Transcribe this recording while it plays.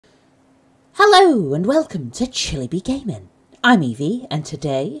Hello and welcome to Chillibee Gaming. I'm Evie and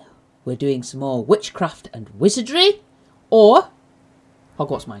today we're doing some more witchcraft and wizardry or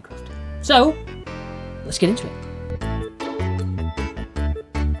Hogwarts Minecraft. So, let's get into it.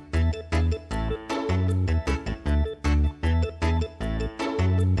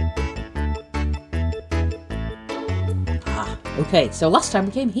 Okay, so last time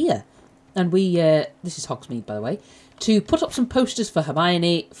we came here and this is Hogsmeade by the way, to put up some posters for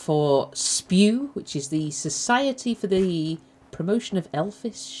Hermione for SPEW, which is the Society for the Promotion of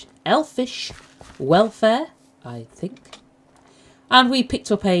Elfish Welfare, I think. And we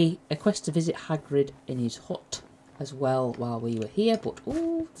picked up a quest to visit Hagrid in his hut as well while we were here. But,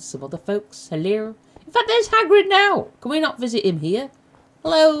 oh, there's some other folks. Hello. In fact, there's Hagrid now. Can we not visit him here?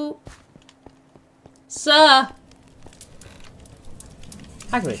 Hello. Sir.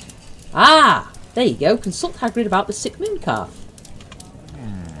 Hagrid. Ah, there you go. Consult Hagrid about the sick mooncalf.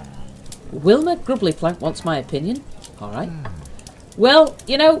 Wilma Grubblyplank wants my opinion. Alright. Well,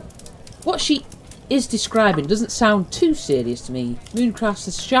 you know, what she is describing doesn't sound too serious to me. Mooncalfs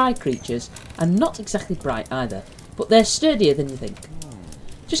are shy creatures and not exactly bright either, but they're sturdier than you think.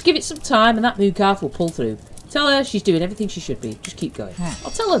 Just give it some time and that mooncalf will pull through. Tell her she's doing everything she should be. Just keep going.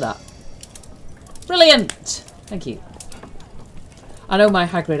 I'll tell her that. Brilliant! Thank you. I know my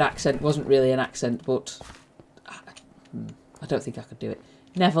Hagrid accent wasn't really an accent, but I don't think I could do it.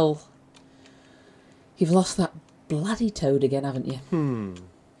 Neville, you've lost that bloody toad again, haven't you?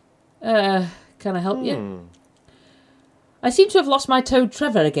 Can I help you? I seem to have lost my toad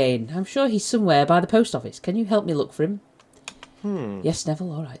Trevor again. I'm sure he's somewhere by the post office. Can you help me look for him? Yes,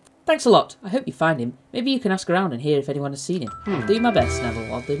 Neville, all right. Thanks a lot. I hope you find him. Maybe you can ask around and hear if anyone has seen him. I'll do my best,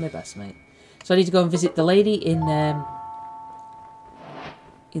 Neville. I'll do my best, mate. So I need to go and visit the lady in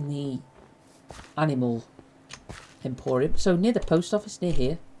the animal emporium. So near the post office, near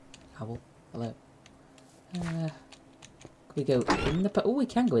here. Owl. Hello. Can we go in the we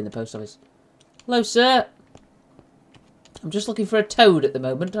can go in the post office. Hello, sir. I'm just looking for a toad at the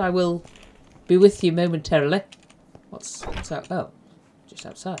moment. I will be with you momentarily. What's out? Oh, just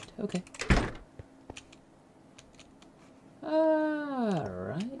outside. Okay.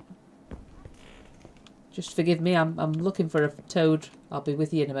 Alright. Just forgive me, I'm looking for a toad. I'll be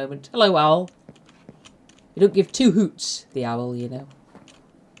with you in a moment. Hello, owl. You don't give two hoots, the owl, you know.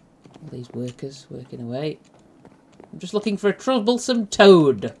 All these workers working away. I'm just looking for a troublesome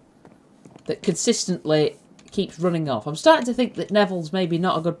toad that consistently keeps running off. I'm starting to think that Neville's maybe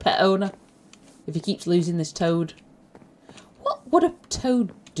not a good pet owner if he keeps losing this toad. What would a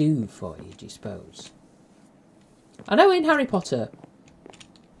toad do for you, do you suppose? I know in Harry Potter,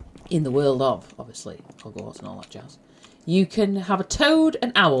 in the world of, obviously, Hogwarts and all that jazz, you can have a toad,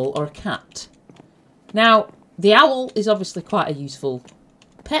 an owl, or a cat. Now, the owl is obviously quite a useful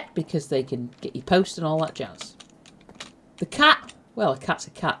pet because they can get you post and all that jazz. The cat, well, a cat's a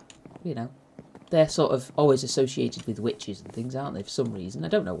cat, you know. They're sort of always associated with witches and things, aren't they, for some reason? I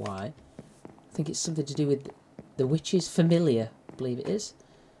don't know why. I think it's something to do with the witch's familiar, I believe it is.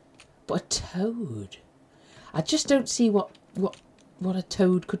 But a toad. I just don't see what a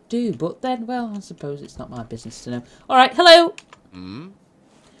toad could do, but then, well, I suppose it's not my business to know. Alright, hello!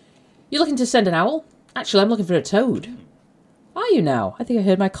 You're looking to send an owl? Actually, I'm looking for a toad. Are you now? I think I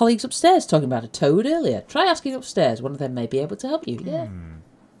heard my colleagues upstairs talking about a toad earlier. Try asking upstairs, one of them may be able to help you, yeah.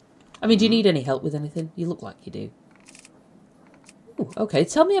 I mean, do you need any help with anything? You look like you do. Ooh, okay,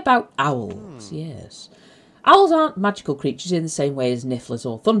 tell me about owls, yes. Owls aren't magical creatures in the same way as nifflers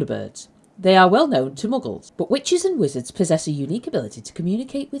or thunderbirds. They are well known to muggles, but witches and wizards possess a unique ability to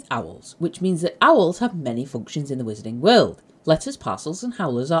communicate with owls, which means that owls have many functions in the wizarding world. Letters, parcels and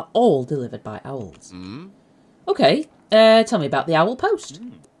howlers are all delivered by owls. Okay, tell me about the owl post.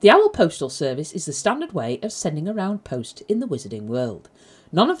 The owl postal service is the standard way of sending around post in the wizarding world.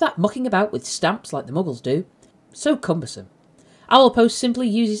 None of that mucking about with stamps like the muggles do. So cumbersome. Owl post simply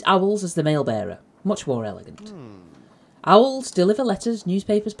uses owls as the mail bearer. Much more elegant. Owls deliver letters,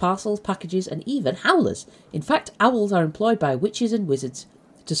 newspapers, parcels, packages, and even howlers. In fact, owls are employed by witches and wizards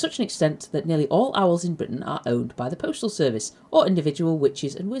to such an extent that nearly all owls in Britain are owned by the postal service or individual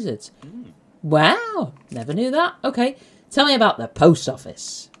witches and wizards. Wow, never knew that. Okay, tell me about the post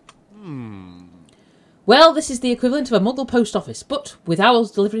office. Well, this is the equivalent of a muggle post office, but with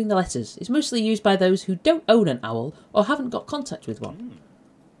owls delivering the letters. It's mostly used by those who don't own an owl or haven't got contact with one.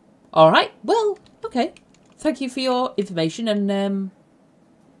 Alright, well, okay. Thank you for your information and,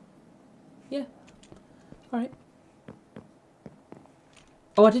 yeah. Alright.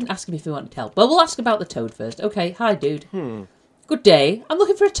 Oh, I didn't ask him if he wanted help. Well, we'll ask about the toad first. Okay, hi, dude. Good day. I'm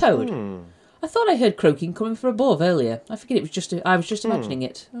looking for a toad. I thought I heard croaking coming from above earlier. I figured it was I was just imagining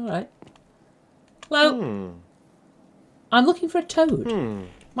it. Alright. Hello? I'm looking for a toad.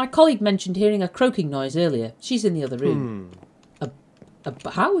 My colleague mentioned hearing a croaking noise earlier. She's in the other room.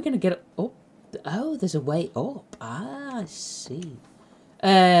 How are we going to get up? Oh, there's a way up. Ah, I see.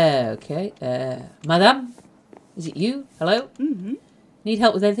 Okay. Madame? Is it you? Hello? Need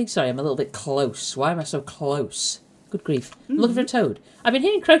help with anything? Sorry, I'm a little bit close. Why am I so close? Good grief. I'm looking for a toad. I've been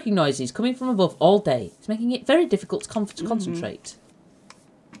hearing croaking noises coming from above all day. It's making it very difficult to concentrate.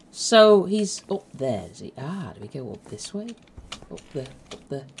 So he's up there, is he? Ah, do we go up this way? Up the...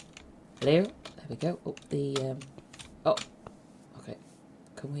 Hello? There we go. Up the... Oh. Okay.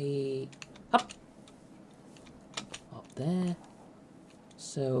 Can we... Up. Up there.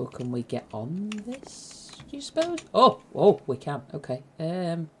 So can we get on this, do you suppose? Oh, we can. Okay.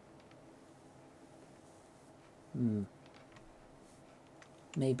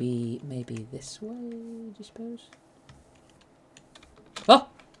 Maybe this way, do you suppose? Oh!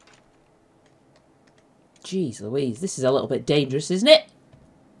 Jeez Louise, this is a little bit dangerous, isn't it?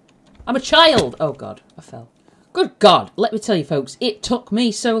 I'm a child! Oh God, I fell. Good God, let me tell you folks, it took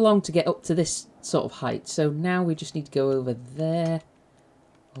me so long to get up to this sort of height, so now we just need to go over there.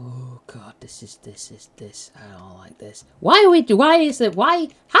 Oh God, this is. I don't like this. How did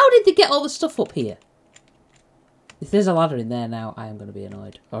they get all the stuff up here? If there's a ladder in there now, I am going to be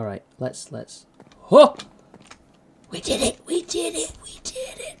annoyed. Alright, let's... Oh! We did it, baby.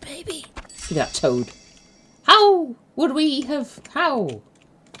 Look at that toad. How would we have... How?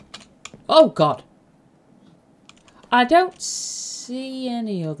 Oh God. I don't see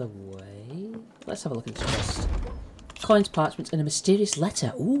any other way. Let's have a look at this chest. Coins, parchments, and a mysterious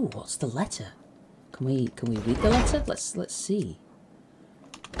letter. Ooh, what's the letter? Can we read the letter? Let's see.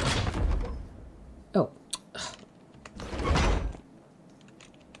 Oh.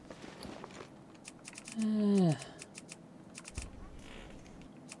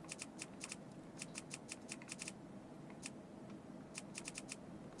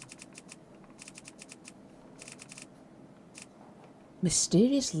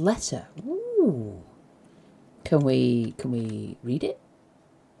 Mysterious letter. Ooh. Can we read it?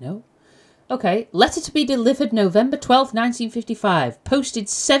 No? Okay. Letter to be delivered November 12th, 1955. Posted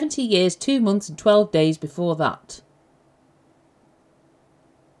 70 years, 2 months and 12 days before that.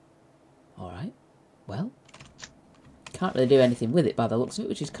 Alright. Well. Can't really do anything with it by the looks of it,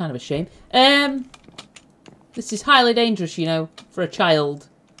 which is kind of a shame. This is highly dangerous, you know, for a child.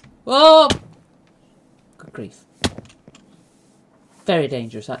 Oh! Good grief. Very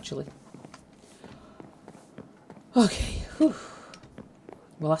dangerous, actually. Okay. Whew.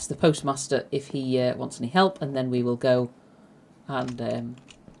 We'll ask the postmaster if he wants any help, and then we will go and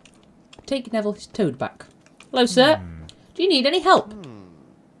take Neville his toad back. Hello, sir. Do you need any help?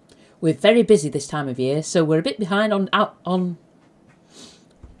 We're very busy this time of year, so we're a bit behind on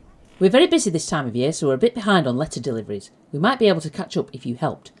We're very busy this time of year, so we're a bit behind on letter deliveries. We might be able to catch up if you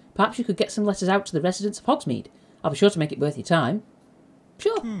helped. Perhaps you could get some letters out to the residents of Hogsmeade. I'll be sure to make it worth your time.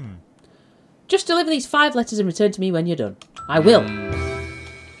 Sure. Just deliver these 5 letters and return to me when you're done. I will.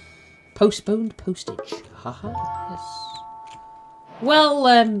 Postponed postage. Haha, yes.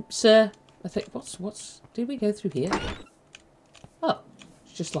 Well, sir, I think, what's, did we go through here? Oh,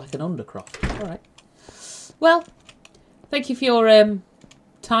 it's just like an undercroft. Alright. Well, thank you for your,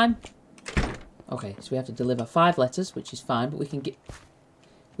 time. Okay, so we have to deliver 5 letters, which is fine, but we can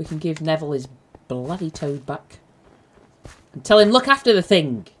give Neville his bloody toad back. And tell him, look after the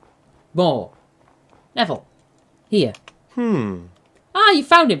thing. More. Neville. Here. Ah, you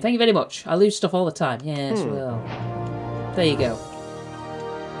found him. Thank you very much. I lose stuff all the time. Yes, well. There you go.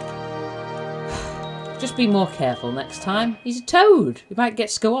 Just be more careful next time. He's a toad. He might get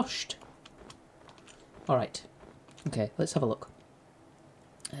squashed. Alright. Okay, let's have a look.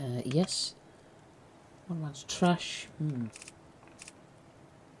 Yes. One man's trash.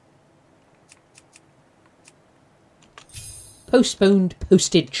 Postponed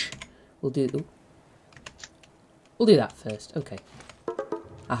postage. We'll do that first. Okay.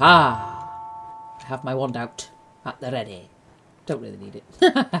 Aha! I have my wand out. At the ready. Don't really need it.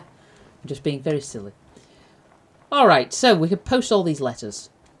 I'm just being very silly. Alright, so we can post all these letters.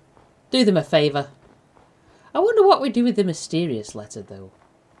 Do them a favour. I wonder what we do with the mysterious letter, though.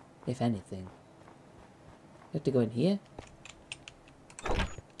 If anything. You have to go in here.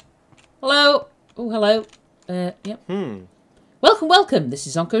 Hello! Oh, hello. Yep. Welcome, welcome. This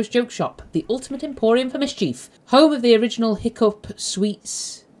is Zonko's Joke Shop, the ultimate emporium for mischief. Home of the original Hiccup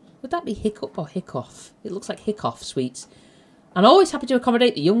sweets. Would that be Hiccup or Hickoff? It looks like Hickoff sweets. And always happy to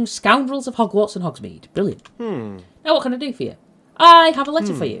accommodate the young scoundrels of Hogwarts and Hogsmeade. Brilliant. Now what can I do for you? I have a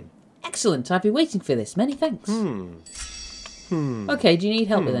letter for you. Excellent. I've been waiting for this. Many thanks. Okay, do you need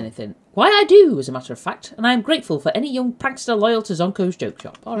help with anything? Why, I do, as a matter of fact, and I am grateful for any young prankster loyal to Zonko's joke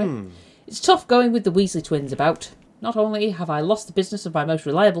shop. Alright. It's tough going with the Weasley twins about. Not only have I lost the business of my most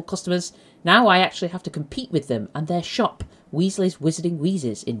reliable customers, now I actually have to compete with them and their shop, Weasley's Wizarding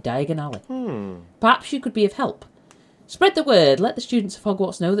Wheezes, in Diagon Alley. Perhaps you could be of help. Spread the word, let the students of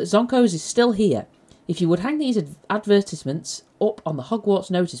Hogwarts know that Zonko's is still here. If you would hang these advertisements up on the Hogwarts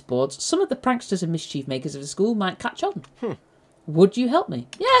notice boards, some of the pranksters and mischief makers of the school might catch on. Would you help me?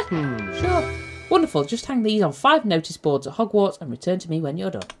 Yeah, sure. Wonderful, just hang these on 5 notice boards at Hogwarts and return to me when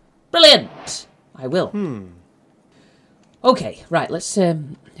you're done. Brilliant! I will. Okay, right, let's,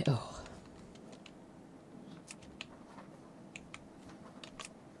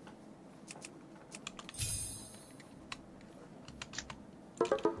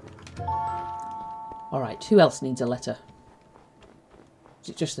 Alright, who else needs a letter? Is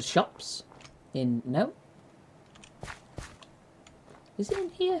it just the shops? No? Is it in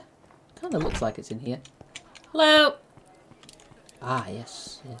here? Kind of looks like it's in here. Hello? Ah,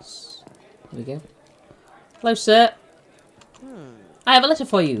 yes. Here we go. Hello, sir. I have a letter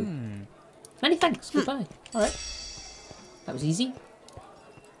for you. Many thanks. Goodbye. Alright. That was easy.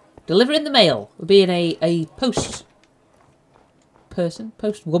 Delivering the mail. We're being a post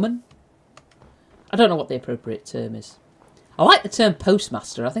woman. I don't know what the appropriate term is. I like the term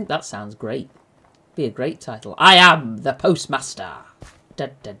postmaster. I think that sounds great. Be a great title. I am the postmaster. Da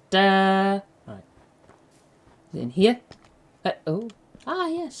da da. Right. Is it in here? Oh. Ah,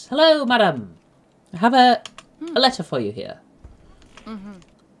 yes. Hello, madam. I have a letter for you here.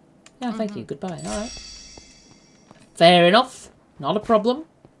 Yeah, thank you. Goodbye. All right. Fair enough. Not a problem.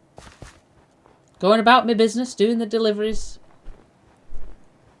 Going about my business, doing the deliveries.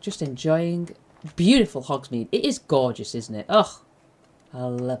 Just enjoying beautiful Hogsmeade. It is gorgeous, isn't it? Oh, I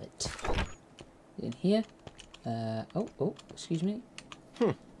love it. In here. Oh, excuse me.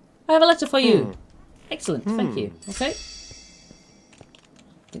 I have a letter for you. Excellent, thank you. Okay. I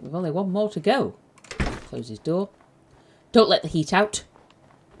think we've only one more to go. Close his door. Don't let the heat out,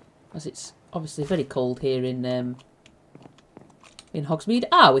 as it's obviously very cold here in Hogsmeade.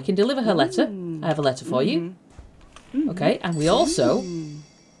 Ah, we can deliver her letter. I have a letter for you. Okay, and we also...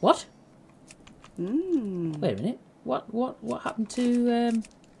 What? Wait a minute. What happened to...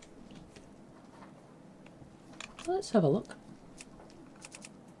 Let's have a look.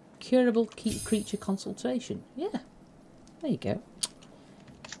 Curable creature consultation. Yeah. There you go.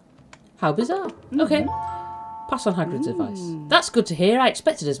 How bizarre. Okay. Pass on Hagrid's advice. That's good to hear. I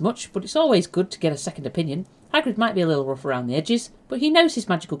expected as much, but it's always good to get a second opinion. Hagrid might be a little rough around the edges, but he knows his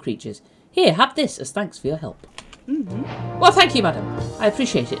magical creatures. Here, have this as thanks for your help. Well, thank you, madam. I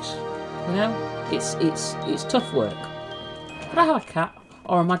appreciate it. You know, it's tough work. Could I have a cat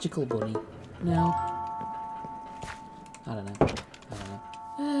or a magical bunny? No. I don't know.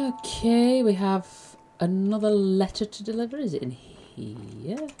 Okay, we have another letter to deliver. Is it in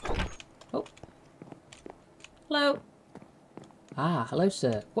here? Oh. Hello. Ah, hello,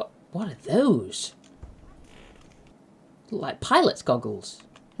 sir. What are those? Look like pilot's goggles.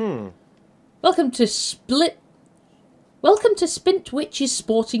 Welcome to Spintwitch's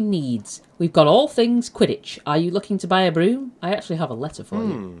Sporting Needs. We've got all things Quidditch. Are you looking to buy a broom? I actually have a letter for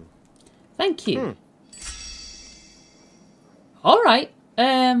you. Thank you. All right.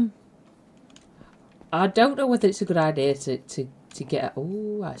 I don't know whether it's a good idea to get...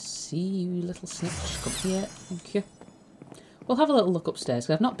 Oh, I see you, little snitch. Come here. Thank you. We'll have a little look upstairs,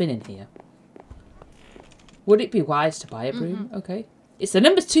 because I've not been in here. Would it be wise to buy a broom? Okay. It's the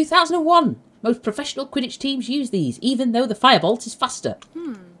numbers 2001. Most professional Quidditch teams use these, even though the Firebolt is faster.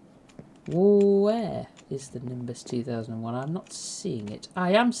 Where is the Nimbus 2001? I'm not seeing it.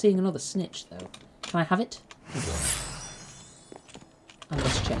 I am seeing another snitch, though. Can I have it? And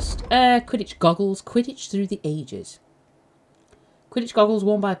this chest. Quidditch goggles. Quidditch through the ages. Quidditch goggles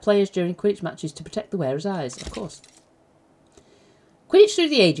worn by players during Quidditch matches to protect the wearer's eyes. Of course. Quidditch Through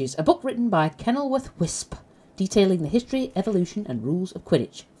the Ages. A book written by Kenilworth Wisp, detailing the history, evolution and rules of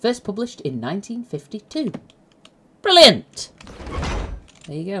Quidditch. First published in 1952. Brilliant!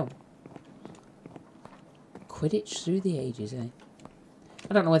 There you go. Quidditch Through the Ages, eh?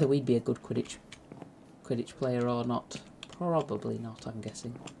 I don't know whether we'd be a good Quidditch player or not. Probably not, I'm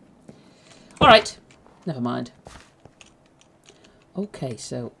guessing. Alright, never mind. Okay,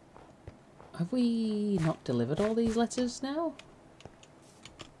 so... have we not delivered all these letters now?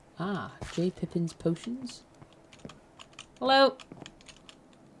 Ah, J. Pippin's Potions. Hello?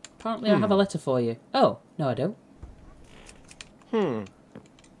 Apparently I have a letter for you. Oh, no I don't.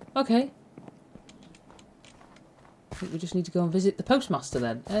 Okay. I think we just need to go and visit the postmaster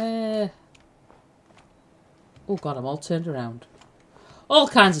then. Oh god, I'm all turned around. All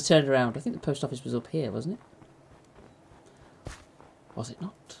kinds of turned around. I think the post office was up here, wasn't it? Was it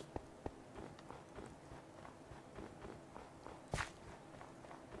not?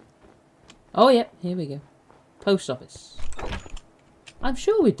 Oh, yep, here we go. Post office. I'm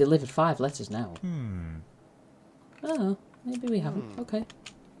sure we've delivered 5 letters now. Oh, maybe we haven't. Okay.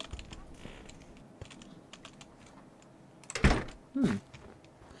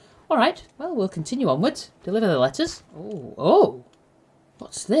 Alright, well, we'll continue onwards. Deliver the letters. Oh.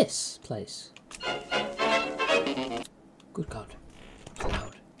 What's this place? Good God. It's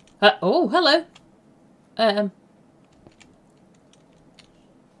loud. Oh, hello.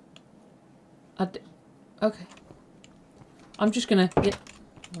 Okay. I'm just gonna... Yeah.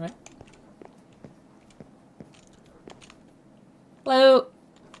 Alright. Hello.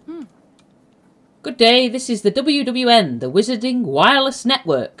 Good day, this is the WWN, the Wizarding Wireless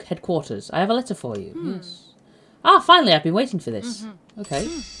Network headquarters. I have a letter for you. Yes. Ah, finally, I've been waiting for this. Okay.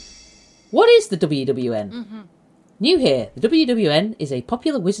 What is the WWN? New here, the WWN is a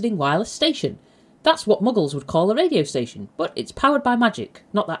popular Wizarding wireless station. That's what Muggles would call a radio station, but it's powered by magic,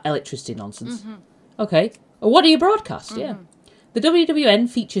 not that electricity nonsense. Okay. What do you broadcast? Yeah. The WWN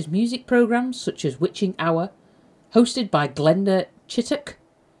features music programmes such as Witching Hour, hosted by Glenda Chittock,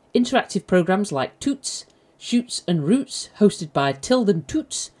 interactive programmes like Toots, Shoots and Roots, hosted by Tilden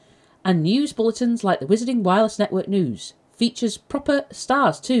Toots, and news bulletins like the Wizarding Wireless Network News. Features proper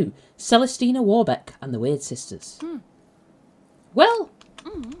stars too, Celestina Warbeck and the Weird Sisters. Well,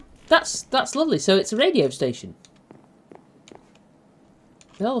 that's lovely. So it's a radio station.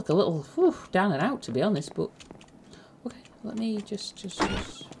 They all look a little down and out, to be honest, but... Okay, let me just...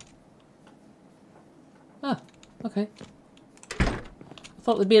 Ah, okay. I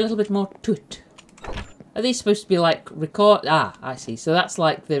thought there'd be a little bit more to it. Are these supposed to be like record... Ah, I see. So that's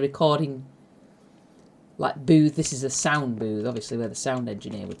like the recording... Like booth. This is a sound booth, obviously, where the sound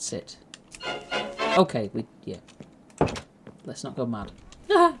engineer would sit. Okay, yeah. Let's not go mad.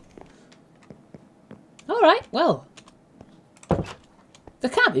 Alright, well... There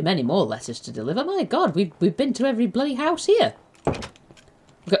can't be many more letters to deliver. My God, we've been to every bloody house here.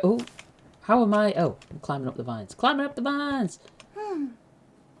 Okay, oh, how am I? Oh, I'm climbing up the vines. Climbing up the vines.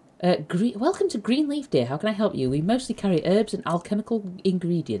 Welcome to Greenleaf, dear. How can I help you? We mostly carry herbs and alchemical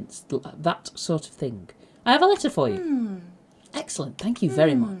ingredients, that sort of thing. I have a letter for you. Excellent. Thank you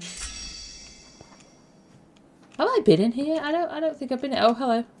very much. Have I been in here? I don't think I've been. Oh,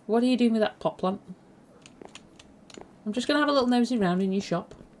 hello. What are you doing with that pot plant? I'm just going to have a little nosy round in your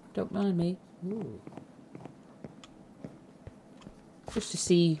shop. Don't mind me. Ooh. Just to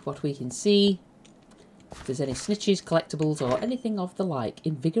see what we can see. If there's any snitches, collectibles, or anything of the like.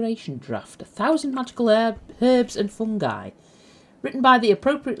 Invigoration Draft. 1,000 magical herbs and fungi. Written by the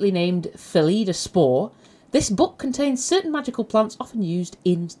appropriately named Felida Spore. This book contains certain magical plants often used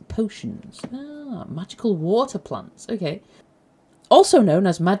in potions. Ah, magical water plants. Okay. Also known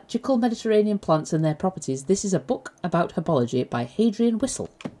as Magical Mediterranean Plants and Their Properties, this is a book about herbology by Hadrian Whistle.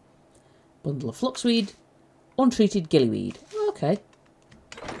 Bundle of fluxweed, untreated gillyweed. Okay.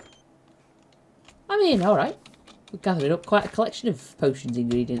 I mean, alright. We're gathering up quite a collection of potions,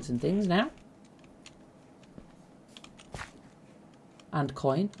 ingredients and things now. And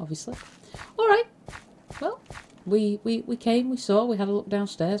coin, obviously. Alright. Well, we came, we saw, we had a look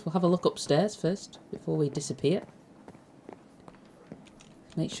downstairs. We'll have a look upstairs first, before we disappear.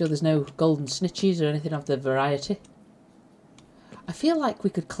 Make sure there's no golden snitches or anything of the variety. I feel like we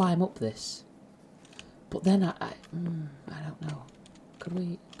could climb up this. But then I don't know.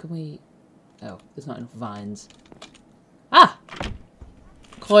 Can we... Oh, there's not enough vines. Ah!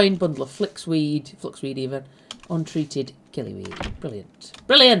 Coin, bundle of fluxweed even. Untreated gillyweed. Brilliant.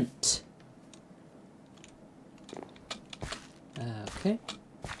 Brilliant! Okay.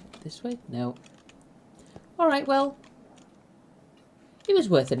 This way? No. Alright, well... It was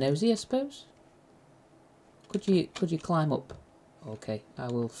worth a nosy, I suppose. Could you climb up? Okay, I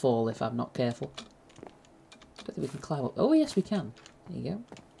will fall if I'm not careful. I don't think we can climb up. Oh, yes, we can. There you go.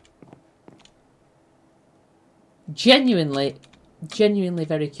 Genuinely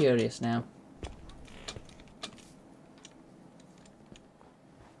very curious now.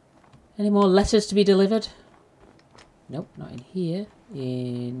 Any more letters to be delivered? Nope, not in here.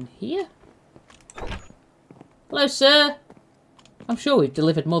 In here? Hello, sir. I'm sure we've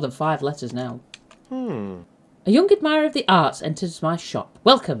delivered more than 5 letters now. A young admirer of the arts enters my shop.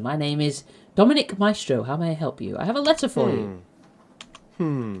 Welcome, my name is Dominic Maestro. How may I help you? I have a letter for you.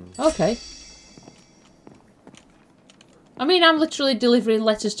 Okay. I mean, I'm literally delivering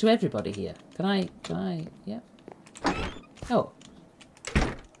letters to everybody here. Can I, yeah. Oh.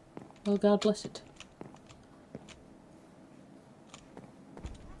 Well, God bless it.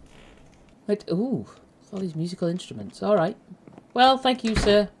 Ooh, all these musical instruments. All right. Well, thank you,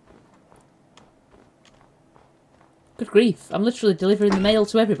 sir. Good grief. I'm literally delivering the mail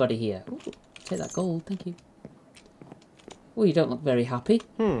to everybody here. Ooh, take that gold. Thank you. Oh, you don't look very happy.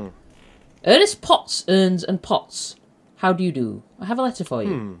 Ernest Potts, Urns and Pots. How do you do? I have a letter for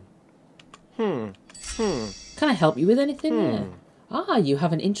you. Can I help you with anything? Ah, you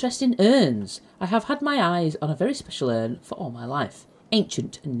have an interest in urns. I have had my eyes on a very special urn for all my life.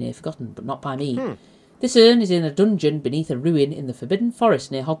 Ancient and near forgotten, but not by me. This urn is in a dungeon beneath a ruin in the Forbidden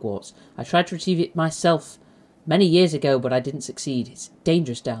Forest near Hogwarts. I tried to retrieve it myself many years ago, but I didn't succeed. It's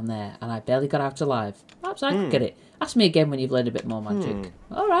dangerous down there, and I barely got out alive. Perhaps I could get it. Ask me again when you've learned a bit more magic.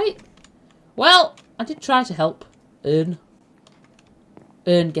 All right. Well, I did try to help. Urn.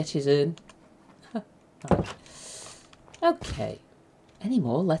 Urn, get his urn. Right. Okay. Any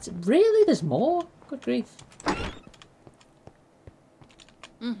more letters? Really? There's more? Good grief.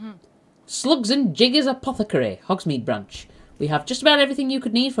 Slugs and Jiggers Apothecary, Hogsmeade branch. We have just about everything you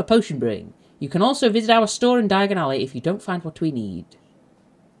could need for potion brewing. You can also visit our store in Diagon Alley if you don't find what we need.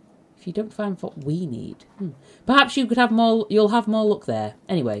 If you don't find what we need. Perhaps you could have more. You'll have more luck there.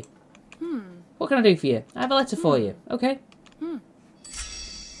 Anyway. What can I do for you? I have a letter for you. Okay.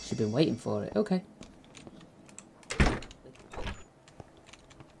 She's been waiting for it. Okay.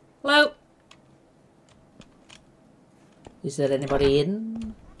 Hello? Is there anybody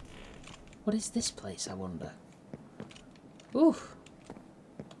in? What is this place, I wonder? Oof.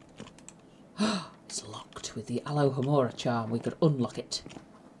 It's locked. With the Alohomora charm, we could unlock it.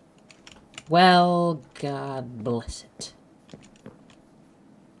 Well, God bless it.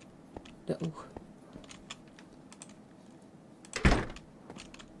 Oh.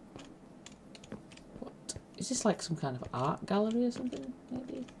 What? Is this like some kind of art gallery or something?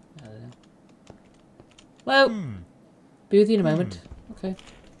 Maybe? I don't know. Hello? Be with you in a moment. Okay.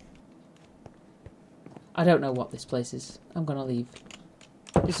 I don't know what this place is. I'm gonna leave.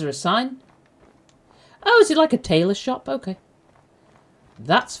 Is there a sign? Oh, is it like a tailor shop? Okay.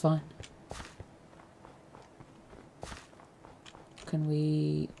 That's fine. Can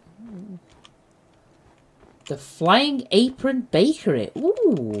we... The Flying Apron Bakery.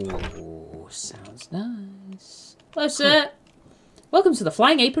 Ooh, sounds nice. Hello, sir. Welcome to the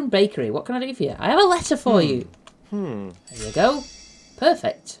Flying Apron Bakery. What can I do for you? I have a letter for you. There you go.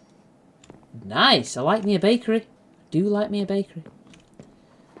 Perfect. Nice. I like me a bakery. I do like me a bakery.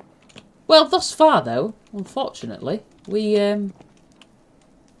 Well, thus far, though, unfortunately, we don't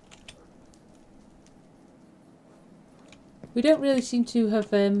really seem to have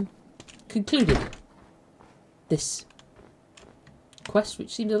concluded this quest,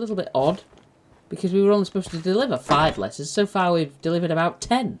 which seemed a little bit odd, because we were only supposed to deliver 5 letters. So far, we've delivered about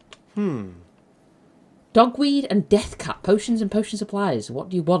 10. Dogweed and death cap, potions and potion supplies. What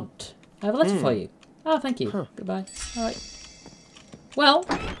do you want? I have a letter for you. Oh, thank you. Goodbye. All right. Well,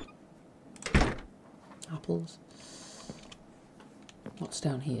 apples. What's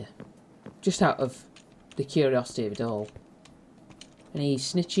down here? Just out of the curiosity of it all. Any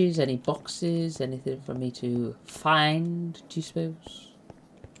snitches, any boxes, anything for me to find, do you suppose?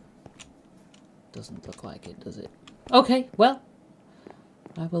 Doesn't look like it, does it? Okay, well,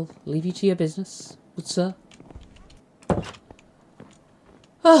 I will leave you to your business, good sir.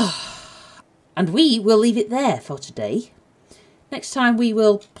 And we will leave it there for today. Next time we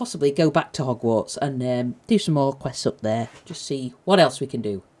will possibly go back to Hogwarts and do some more quests up there. Just see what else we can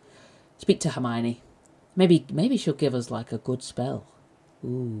do. Speak to Hermione. Maybe she'll give us like a good spell.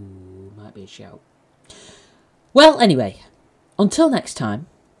 Ooh, might be a shout. Well, anyway, until next time,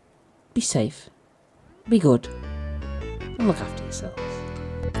 be safe, be good, and look after yourself.